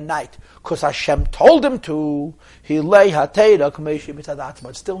day and night, because Hashem told him to,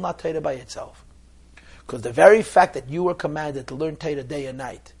 it's still not Torah by itself. Because the very fact that you were commanded to learn Torah day and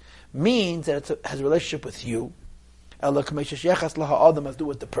night means that it has a relationship with you. Has to do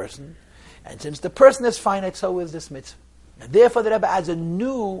with the person. And since the person is finite, so is this mitzvah. And therefore the Rebbe adds a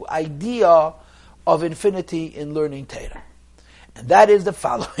new idea of infinity in learning Torah. And that is the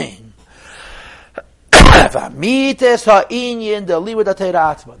following.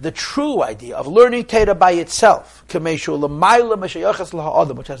 The true idea of learning Torah by itself,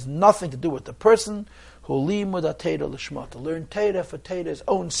 which has nothing to do with the person, to learn Torah for Torah's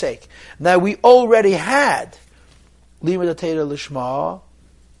own sake. Now we already had Limud Torah Lishma,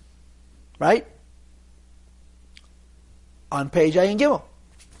 right? On page Ayin Gimel.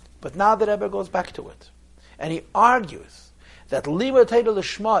 But now the Rebbe goes back to it. And he argues that Limud Torah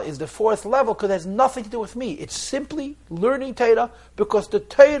Lishma is the 4th level because it has nothing to do with me. It's simply learning Torah because the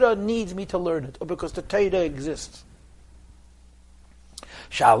Torah needs me to learn it, or because the Torah exists.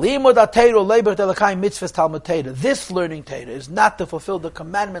 This learning Torah is not to fulfill the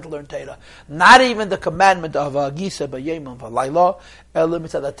commandment to learn Torah, not even the commandment of Gisa b'yemam v'layla,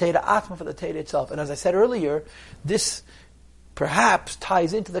 the Torah atma for the Torah itself. And as I said earlier, this perhaps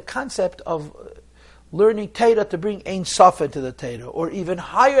ties into the concept of learning Torah to bring Ein Sof into the Torah, or even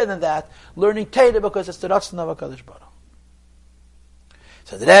higher than that, learning Torah because it's the Ratzon of HaKadosh Baruch.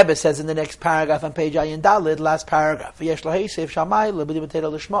 So the Rebbe says in the next paragraph on page Ayin Daled, last paragraph, that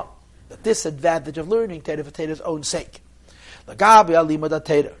this advantage of learning Torah for Torah's own sake,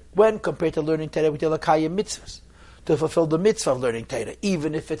 when compared to learning Torah with the Lakayim mitzvahs, to fulfill the mitzvah of learning Torah,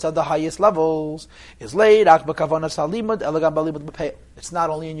 even if it's at the highest levels, is laid. It's not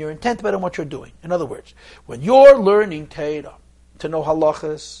only in your intent, but in what you're doing. In other words, when you're learning Torah to know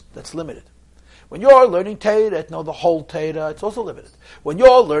halachas, that's limited. When you're learning Torah, to know the whole Torah, it's also limited. When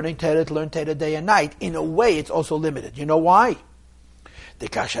you're learning Torah, to learn Torah day and night, in a way, it's also limited. You know why?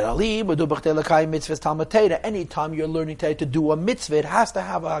 Anytime you're learning Torah to do a mitzvah, it has to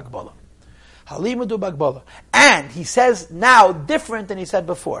have a Hakbala. And he says now different than he said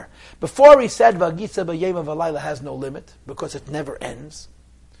before. Before he said Vagisa b'yema v'layla has no limit because it never ends.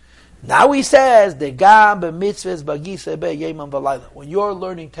 Now he says Degam b'mitzvahs Vagisa b'yema v'layla. When you're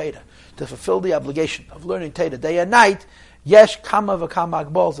learning Torah to fulfill the obligation of learning Torah day and night, yesh kama v'kama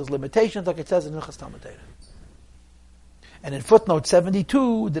agbols, there's limitations like it says in Hilchos Talmud Torah. And in footnote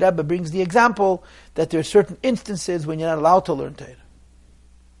 72, the Rebbe brings the example that there are certain instances when you're not allowed to learn Torah.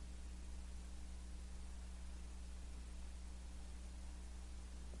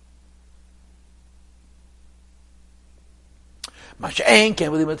 When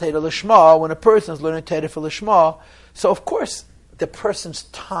a person is learning Torah for Lishma, so of course the person's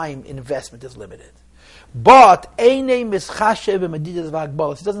time investment is limited. But he doesn't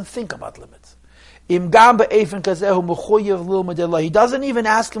think about limits. He doesn't even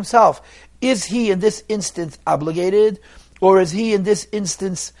ask himself, is he in this instance obligated, or is he in this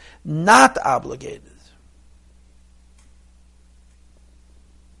instance not obligated?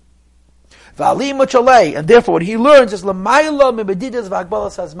 And therefore what he learns is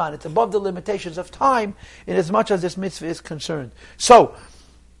it's above the limitations of time in as much as this mitzvah is concerned. So,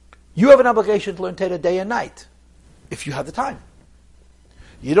 you have an obligation to learn Torah day and night, if you have the time.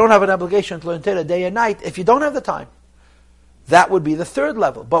 You don't have an obligation to learn Torah day and night if you don't have the time. That would be the third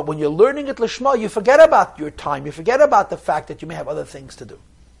level. But when you're learning it Lishma, you forget about your time. You forget about the fact that you may have other things to do.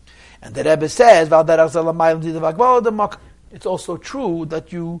 And the Rebbe says, it's also true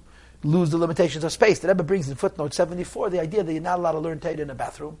that you lose the limitations of space. The Rebbe brings in footnote 74 the idea that you're not allowed to learn Torah in a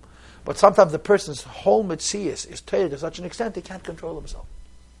bathroom. But sometimes the person's whole mitzias is Torah to such an extent he can't control himself.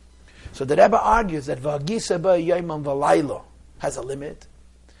 So the Rebbe argues that V'agisa b'yayman v'laylo has a limit,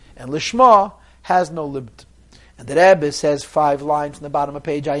 and Lishma has no limit. And the Rebbe says 5 lines in the bottom of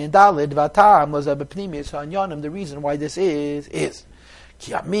page Ayin Dalid, V'atam l'zeh b'pnimius ha'anyonim, the reason why this is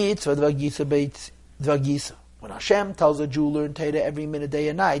Ki ha'mitzvah d'vagisa. When Hashem tells a Jew learn Torah every minute, day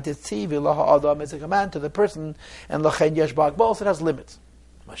and night, it's tzivi laha'adam, it's a command to the person, and l'chen yesh ba'akbos, it has limits.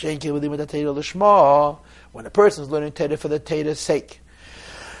 When a person is learning Torah for the Torah's sake.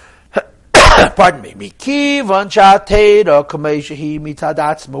 Pardon me.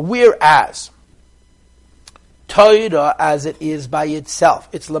 Whereas Torah, as it is by itself,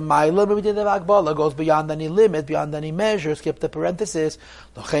 it's l'mayla b'midat goes beyond any limit, beyond any measure. Skip the parenthesis.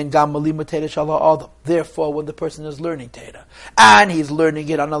 Therefore, when the person is learning Torah, and he's learning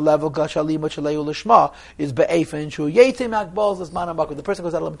it on a level is be'efen shu yetim akbal zman. The person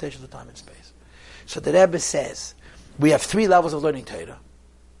goes out of limitations of time and space. So the Rebbe says we have 3 levels of learning Torah.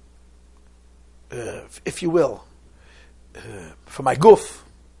 If you will, for my guf,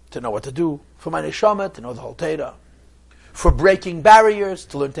 to know what to do, for my neshama, to know the whole Torah, for breaking barriers,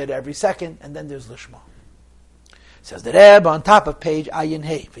 to learn Torah every second, and then there's Lishma. Says the Rebbe on top of page Ayin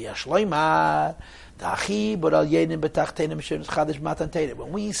Hey,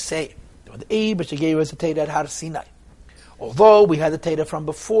 when we say, when the Eibush gave us the Torah at Har Sinai, although we had the Torah from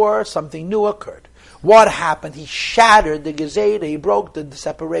before, something new occurred. What happened? He shattered the Gezerah, he broke the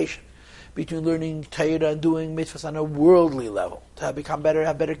separation between learning Torah and doing mitzvahs on a worldly level, to have become better,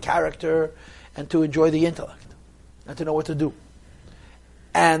 have better character, and to enjoy the intellect, and to know what to do.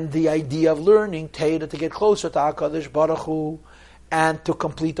 And the idea of learning Torah to get closer to HaKadosh Baruch Hu, and to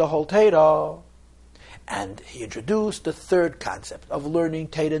complete the whole Torah. And he introduced the third concept of learning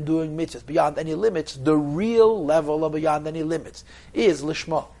Torah and doing mitzvahs beyond any limits. The real level of beyond any limits is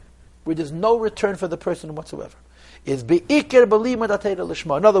Lishma, where there's no return for the person whatsoever. Is be'ikir b'limud Torah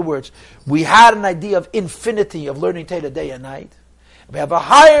lishma. In other words, we had an idea of infinity of learning Torah day and night. We have a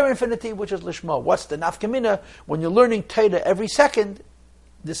higher infinity, which is lishma. What's the nafkamina? When you're learning Torah every second,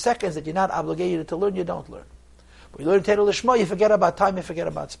 the seconds that you're not obligated to learn, you don't learn. When you learn Torah lishma, you forget about time, you forget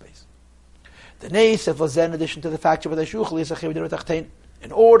about space. The neisef was then, in addition to the fact that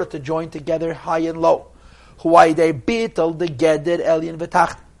in order to join together high and low, huay they bitel the geder elyon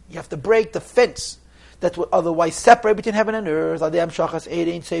v'tacht. You have to break the fence that would otherwise separate between heaven and earth, and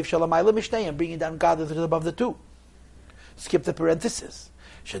bringing down God that is above the two. Skip the parenthesis.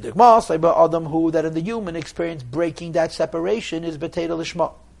 That in the human experience, breaking that separation is b'teira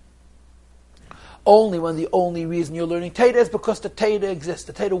lishma. Only when the only reason you're learning Torah is because the Torah exists.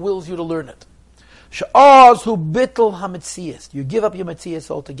 The Torah wills you to learn it. You give up your metzias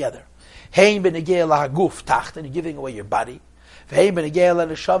altogether. And you're giving away your body.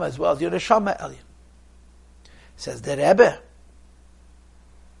 As well as your neshama elyon. Says the Rebbe,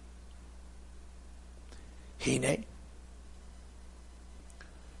 Hine.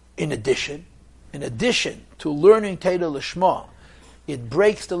 In addition to learning Teda Lishma, it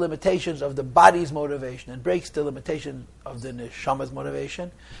breaks the limitations of the body's motivation and breaks the limitation of the neshama's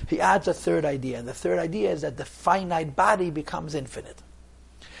motivation. He adds a third idea, and the third idea is that the finite body becomes infinite.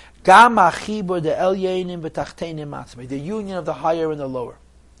 The union of the higher and the lower,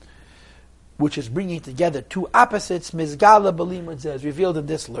 which is bringing together two opposites, mizgala b'limud is revealed in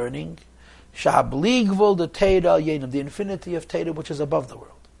this learning, shahabligvul the Teda Elyenim, the infinity of Teda which is above the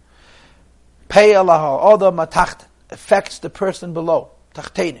world. Pei Allah ha'odam matacht, affects the person below,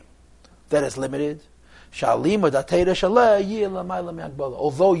 tachtenim, that is limited. Although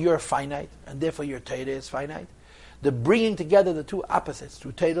you're finite, and therefore your Teda is finite, the bringing together the two opposites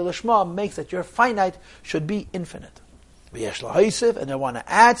through Teda Lishma makes that your finite should be infinite. And I want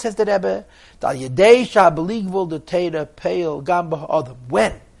to add, says the Rebbe,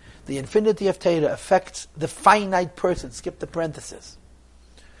 when the infinity of Teda affects the finite person, skip the parenthesis,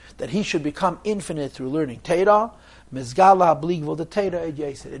 that he should become infinite through learning Teda, it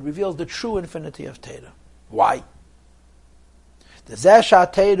reveals the true infinity of Teda. Why? Because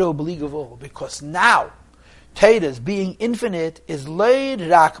now Teda's being infinite is laid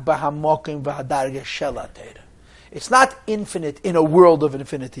rak b'hamokim v'hadarge shela Teda. It's not infinite in a world of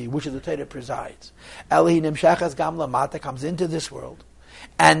infinity, which is the Teda presides. Elohi nimshachas gam lamata comes into this world,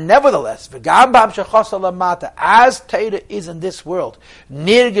 and nevertheless, v'gam b'hamshachas lamata, as Teda is in this world,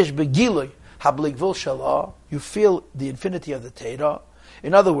 nirgish begilui habligvul shela, you feel the infinity of the Teda.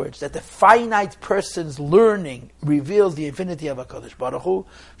 In other words, that the finite person's learning reveals the infinity of HaKadosh Baruch Hu.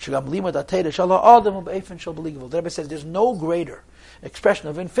 The Rebbe says there's no greater expression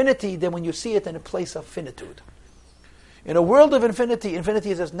of infinity than when you see it in a place of finitude. In a world of infinity,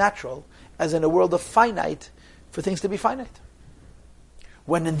 infinity is as natural as in a world of finite for things to be finite.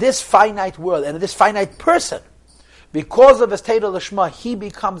 When in this finite world and in this finite person, because of his Teda Lishma, he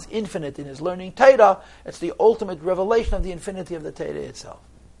becomes infinite in his learning Teda. It's the ultimate revelation of the infinity of the Teda itself.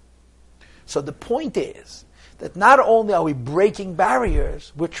 So the point is that not only are we breaking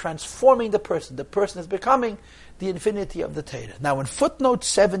barriers, we're transforming the person. The person is becoming the infinity of the Teda. Now in footnote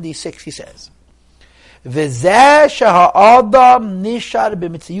 76 he says, the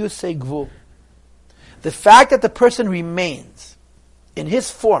fact that the person remains in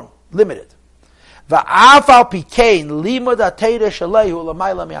his form, limited, and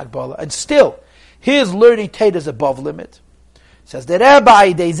still, his learning Teda is above limit. Says the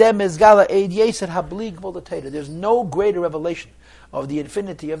Rabbi, there's no greater revelation of the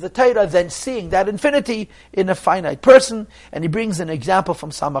infinity of the Teda than seeing that infinity in a finite person. And he brings an example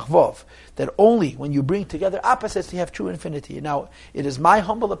from Samach Vov, that only when you bring together opposites, you have true infinity. Now, it is my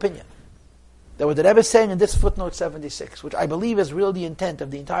humble opinion that what the Rebbe is saying in this footnote 76, which I believe is really the intent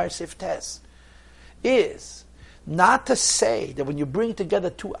of the entire Sif Tes, is not to say that when you bring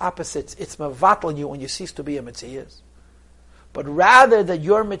together two opposites, it's mevatel you when you cease to be a Metzias, but rather that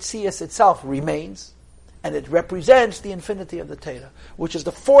your Metzias itself remains, and it represents the infinity of the Teda, which is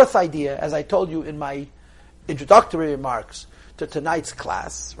the fourth idea, as I told you in my introductory remarks to tonight's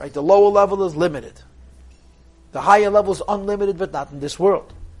class. Right, the lower level is limited, the higher level is unlimited, but not in this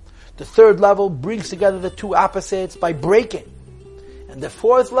world. The third level brings together the two opposites by breaking, and the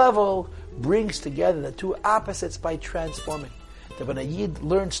fourth level brings together the two opposites by transforming. That when a Yid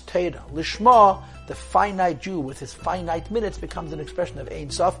learns Teda Lishma, the finite Jew with his finite minutes becomes an expression of Ein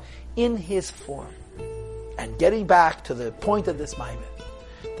Sof in his form. And getting back to the point of this Maimed,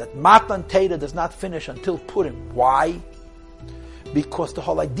 that Matan Teda does not finish until Purim. Why? Because the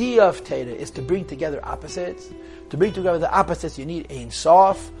whole idea of Teda is to bring together opposites. To bring together the opposites, you need Ein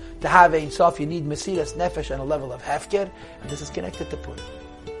Sof. To have Ein Sof, you need Mesiras Nefesh and a level of Hefker. And this is connected to Purim.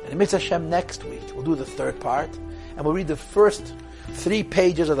 And in Mitzvah Hashem next week, we'll do the third part, and we'll read the first 3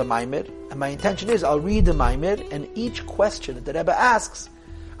 pages of the Maimed. And my intention is, I'll read the Maimed, and each question that the Rebbe asks,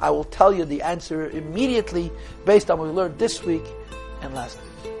 I will tell you the answer immediately based on what we learned this week and last week.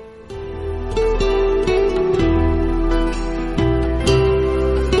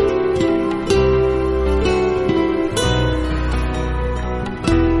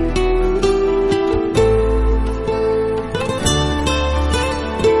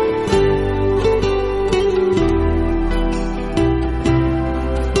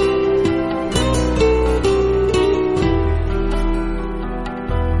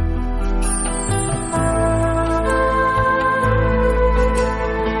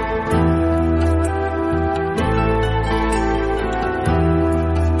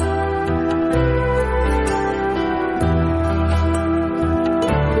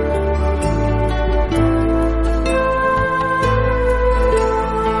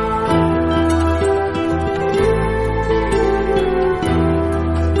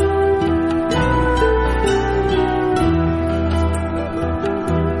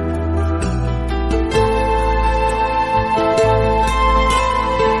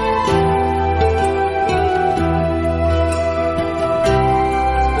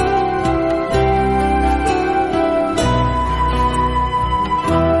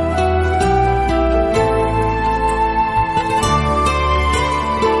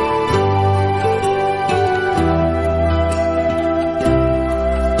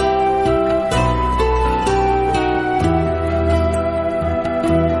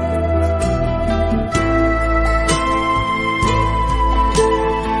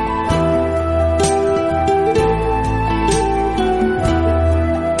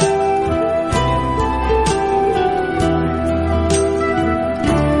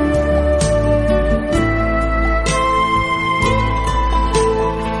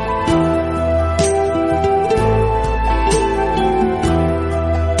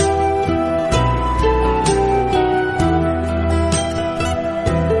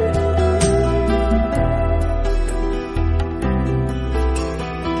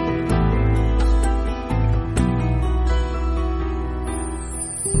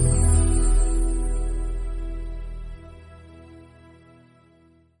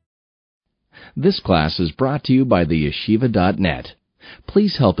 This class is brought to you by theyeshiva.net.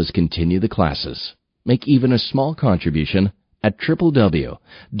 Please help us continue the classes. Make even a small contribution at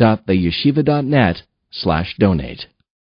www.theyeshiva.net/donate.